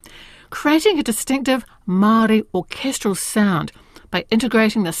creating a distinctive Māori orchestral sound by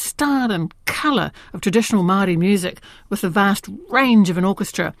integrating the style and colour of traditional Māori music with the vast range of an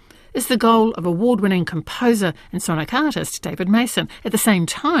orchestra is the goal of award-winning composer and sonic artist David Mason. At the same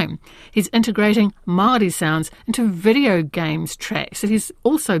time, he's integrating Māori sounds into video games tracks that he's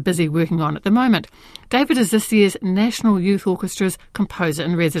also busy working on at the moment. David is this year's National Youth Orchestra's composer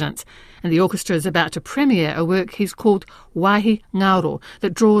in residence, and the orchestra is about to premiere a work he's called Wāhi Ngaro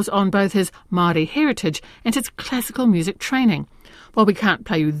that draws on both his Māori heritage and his classical music training. While we can't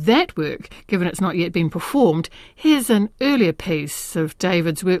play you that work, given it's not yet been performed, here's an earlier piece of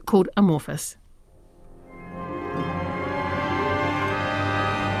David's work called Amorphous.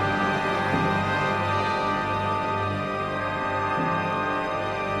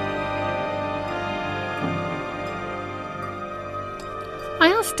 I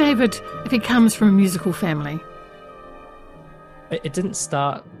asked David if he comes from a musical family. It didn't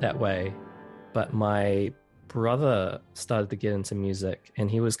start that way, but my brother started to get into music,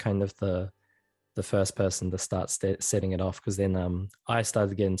 and he was kind of the first person to start setting it off, because then I started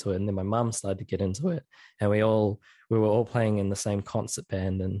to get into it, and then my mum started to get into it, and we were all playing in the same concert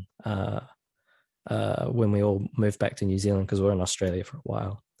band, and when we all moved back to New Zealand, because we were in Australia for a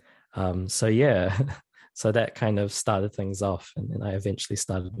while. So that kind of started things off, and then I eventually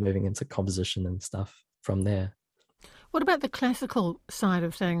started moving into composition and stuff from there. What about the classical side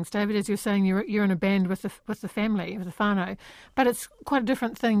of things, David? As you're saying, you're in a band with the family, with the whānau, but it's quite a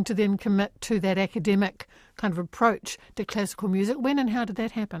different thing to then commit to that academic kind of approach to classical music. When and how did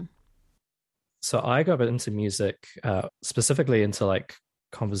that happen? So I got into music, specifically into like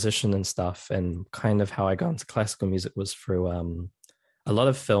composition and stuff, and kind of how I got into classical music was through a lot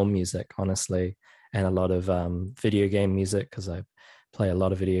of film music, honestly, and a lot of video game music, because I play a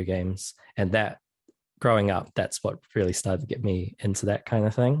lot of video games, and that. Growing up, that's what really started to get me into that kind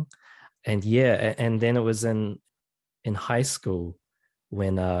of thing. And and then it was in high school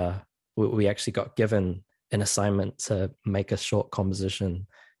when we actually got given an assignment to make a short composition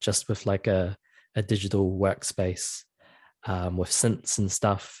just with like a digital workspace with synths and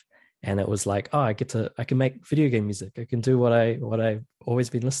stuff. And it was like, I can make video game music. I can do what I've always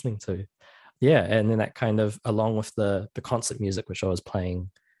been listening to. Yeah, and then that kind of, along with the concert music which I was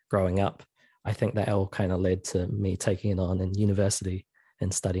playing growing up, I think that all kind of led to me taking it on in university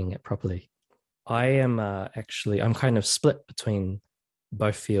and studying it properly. I am I'm kind of split between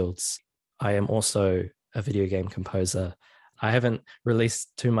both fields. I am also a video game composer. I haven't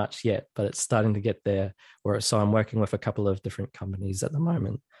released too much yet, but it's starting to get there. So I'm working with a couple of different companies at the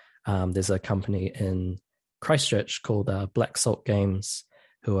moment. There's a company in Christchurch called Black Salt Games,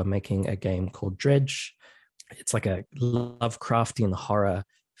 who are making a game called Dredge. It's like a Lovecraftian horror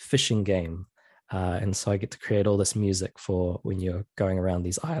fishing game. And so I get to create all this music for when you're going around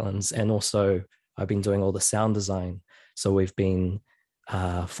these islands. And also I've been doing all the sound design. So we've been,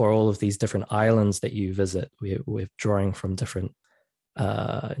 for all of these different islands that you visit, we're drawing from different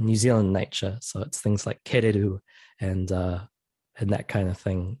New Zealand nature. So it's things like kereru and that kind of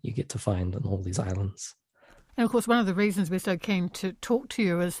thing you get to find on all these islands. And of course, one of the reasons we're so keen to talk to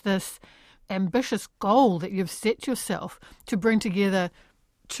you is this ambitious goal that you've set yourself to bring together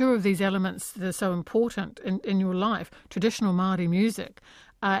two of these elements that are so important in your life, traditional Māori music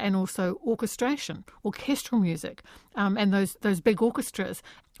and also orchestral music, and those big orchestras.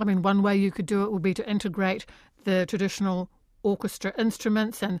 I mean, one way you could do it would be to integrate the traditional orchestra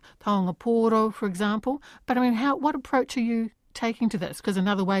instruments and taonga pōro, for example. But I mean, what approach are you taking to this? Because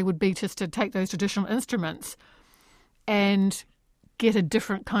another way would be just to take those traditional instruments and get a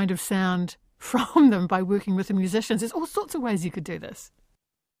different kind of sound from them by working with the musicians. There's all sorts of ways you could do this.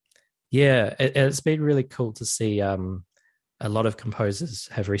 Yeah, it's been really cool to see a lot of composers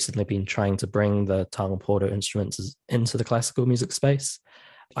have recently been trying to bring the taonga pōro instruments into the classical music space.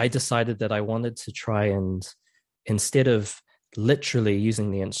 I decided that I wanted to try and, instead of literally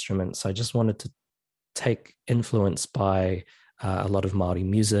using the instruments, I just wanted to take influence by a lot of Māori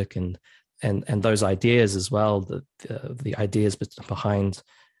music and those ideas as well, the ideas behind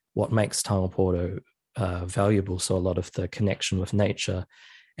what makes taonga pōro valuable. So a lot of the connection with nature,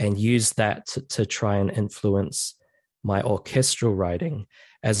 and use that to try and influence my orchestral writing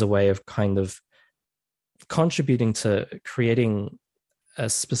as a way of kind of contributing to creating a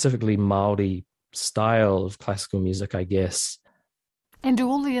specifically Māori style of classical music, I guess. And do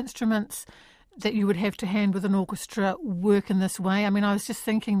all the instruments that you would have to hand with an orchestra work in this way? I mean, I was just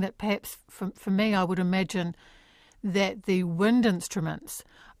thinking that perhaps for me, I would imagine that the wind instruments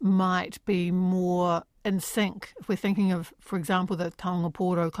might be more in sync, if we're thinking of, for example, the taonga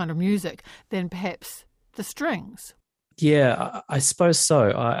pōro kind of music, than perhaps the strings. Yeah, I suppose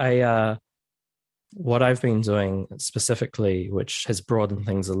so. What I've been doing specifically, which has broadened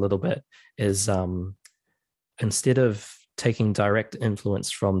things a little bit, is instead of taking direct influence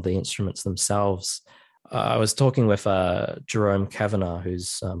from the instruments themselves, I was talking with Jerome Kavanagh,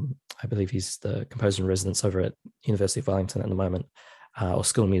 who's I believe he's the composer in residence over at University of Wellington at the moment, or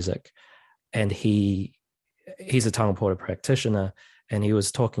School of Music, and he's a Taonga Porter practitioner, and he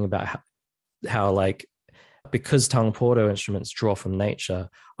was talking about how like because Taonga Porter instruments draw from nature,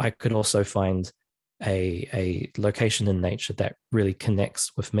 I could also find a location in nature that really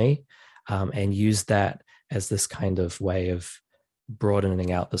connects with me, and use that as this kind of way of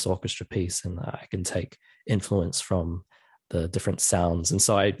broadening out this orchestra piece, and I can take influence from the different sounds. And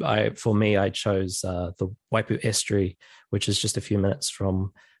so for me, I chose the Waipu Estuary, which is just a few minutes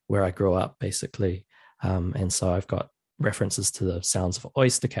from where I grew up, basically. And so I've got references to the sounds of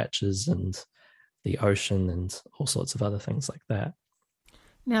oyster catchers and the ocean and all sorts of other things like that.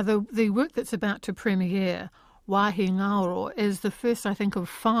 Now, the work that's about to premiere, Wāhi Ngāoro, is the first, I think, of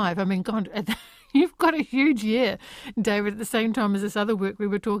 5. I mean, God, you've got a huge year, David, at the same time as this other work we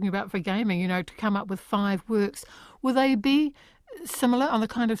were talking about for gaming, to come up with 5 works. Will they be similar on the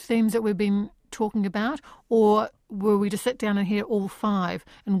kind of themes that we've been talking about, or were we to sit down and hear all 5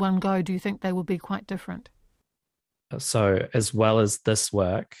 in one go? Do you think they will be quite different? So as well as this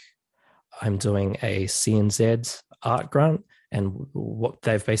work, I'm doing a CNZ art grant, and what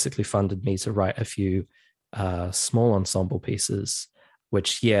they've basically funded me to write a few small ensemble pieces,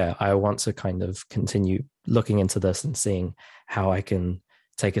 which, I want to kind of continue looking into this and seeing how I can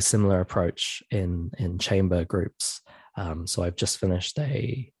take a similar approach in chamber groups. So I've just finished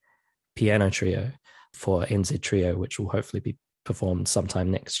a piano trio for NZ Trio, which will hopefully be performed sometime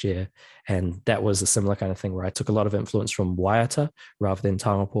next year. And that was a similar kind of thing where I took a lot of influence from Waiata rather than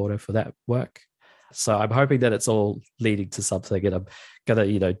Taonga Porter for that work. So I'm hoping that it's all leading to something, and I'm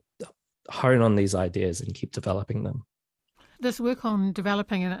going to, hone on these ideas and keep developing them. This work on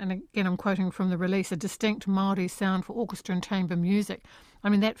developing, and again I'm quoting from the release, a distinct Māori sound for orchestra and chamber music. I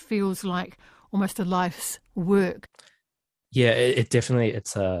mean, that feels like almost a life's work. Yeah, it definitely,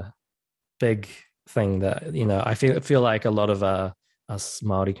 it's a big thing that, I feel like a lot of us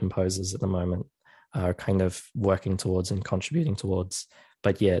Māori composers at the moment are kind of working towards and contributing towards.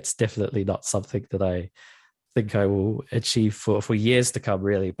 But it's definitely not something that I think I will achieve for years to come,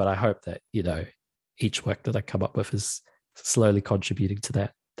 really. But I hope that, each work that I come up with is slowly contributing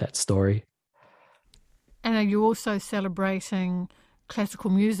to that story. And are you also celebrating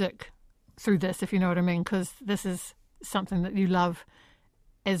classical music through this, if you know what I mean? Because this is something that you love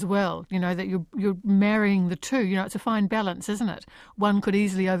as well, that you're marrying the two. It's a fine balance, isn't it? One could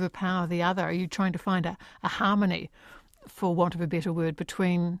easily overpower the other. Are you trying to find a harmony, for want of a better word,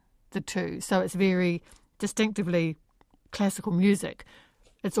 between the two? So it's very distinctively classical music.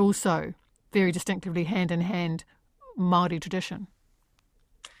 It's also very distinctively hand-in-hand Māori tradition.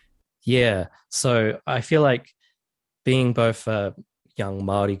 Yeah, so I feel like being both a young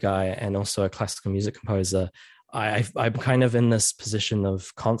Māori guy and also a classical music composer, I'm kind of in this position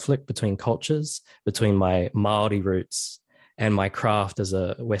of conflict between cultures, between my Māori roots and my craft as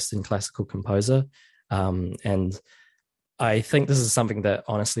a Western classical composer. And I think this is something that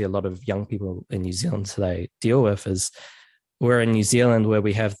honestly a lot of young people in New Zealand today deal with, is we're in New Zealand where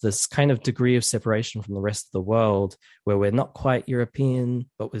we have this kind of degree of separation from the rest of the world, where we're not quite European,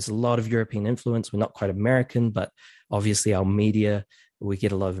 but there's a lot of European influence. We're not quite American, but obviously our media, we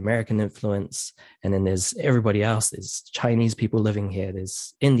get a lot of American influence. And then there's everybody else. There's Chinese people living here.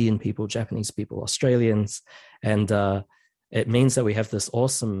 There's Indian people, Japanese people, Australians. And it means that we have this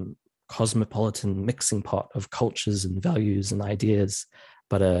awesome cosmopolitan mixing pot of cultures and values and ideas,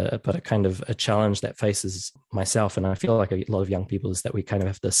 but a kind of a challenge that faces myself, and I feel like a lot of young people, is that we kind of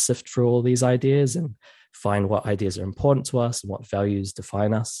have to sift through all these ideas and find what ideas are important to us and what values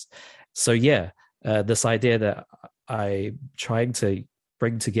define us. So this idea that I'm trying to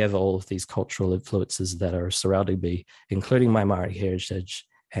bring together all of these cultural influences that are surrounding me, including my Māori heritage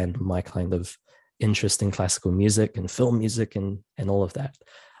and my kind of interest in classical music and film music and all of that.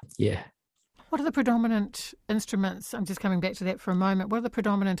 Yeah. What are the predominant instruments? I'm just coming back to that for a moment. What are the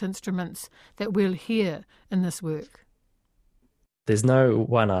predominant instruments that we'll hear in this work? There's no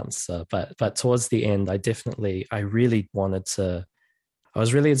one answer, but towards the end, I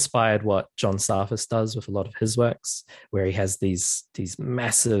was really inspired what John Sarfis does with a lot of his works, where he has these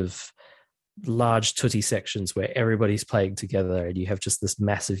massive, large tutti sections where everybody's playing together and you have just this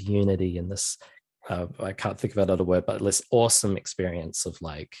massive unity and this, I can't think of another word, but this awesome experience of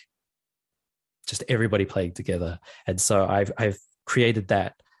like just everybody playing together. And so I've created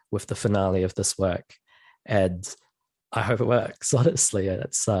that with the finale of this work. And I hope it works. Honestly,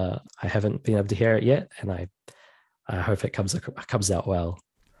 it's I haven't been able to hear it yet, and I hope it comes out well.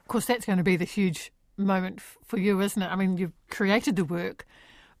 Of course, that's going to be the huge moment for you, isn't it? I mean, you've created the work,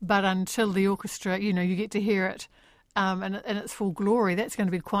 but until the orchestra, you get to hear it in its full glory, that's going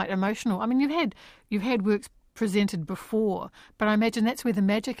to be quite emotional. I mean, you've had works presented before, but I imagine that's where the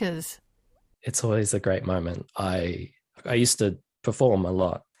magic is. It's always a great moment. I used to perform a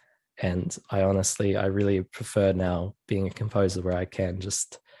lot, and I really prefer now being a composer where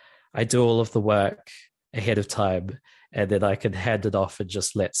I do all of the work ahead of time, and then I can hand it off and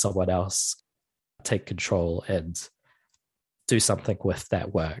just let someone else take control and do something with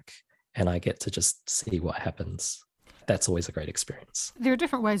that work, and I get to just see what happens. That's always a great experience. There are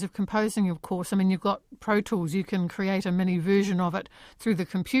different ways of composing, of course. I mean, you've got Pro Tools. You can create a mini version of it through the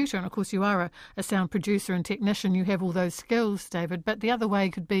computer. And, of course, you are a sound producer and technician. You have all those skills, David. But the other way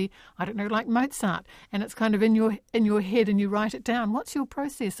could be, I don't know, like Mozart. And it's kind of in your head and you write it down. What's your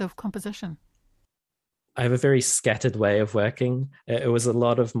process of composition? I have a very scattered way of working. It was a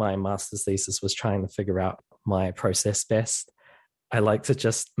lot of my master's thesis was trying to figure out my process best. I like to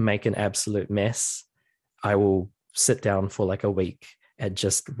just make an absolute mess. I will sit down for like a week and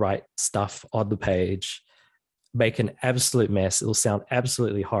just write stuff on the page, make an absolute mess. It'll sound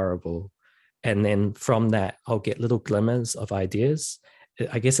absolutely horrible. And then from that, I'll get little glimmers of ideas.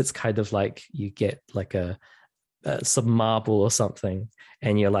 I guess it's kind of like you get like some marble or something,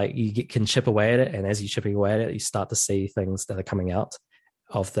 and can chip away at it. And as you're chipping away at it, you start to see things that are coming out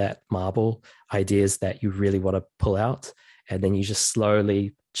of that marble, ideas that you really want to pull out. And then you just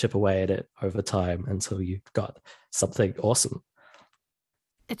slowly chip away at it over time until you've got something awesome.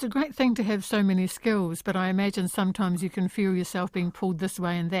 It's a great thing to have so many skills, but I imagine sometimes you can feel yourself being pulled this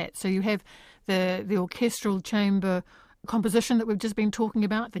way and that. So you have the orchestral chamber composition that we've just been talking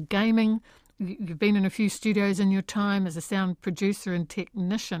about, the gaming. You've been in a few studios in your time as a sound producer and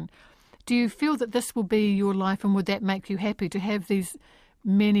technician. Do you feel that this will be your life, and would that make you happy to have these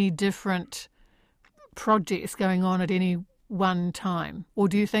many different projects going on at any one time? Or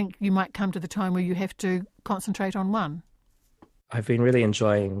do you think you might come to the time where you have to concentrate on one? I've been really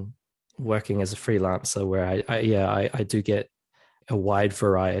enjoying working as a freelancer where I do get a wide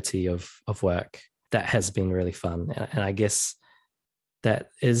variety of work. That has been really fun. And I guess that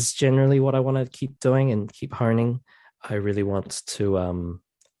is generally what I want to keep doing and keep honing. I really want to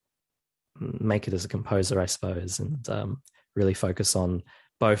make it as a composer, I suppose, and really focus on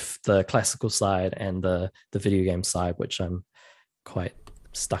both the classical side and the video game side, which I'm quite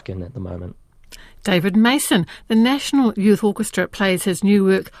stuck in at the moment. David Mason, the National Youth Orchestra, plays his new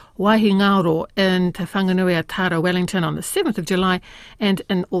work Waihi Ngaro in Te Whanganui Tara, Wellington on the 7th of July and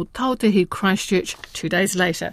in Ōtautahi, Christchurch 2 days later.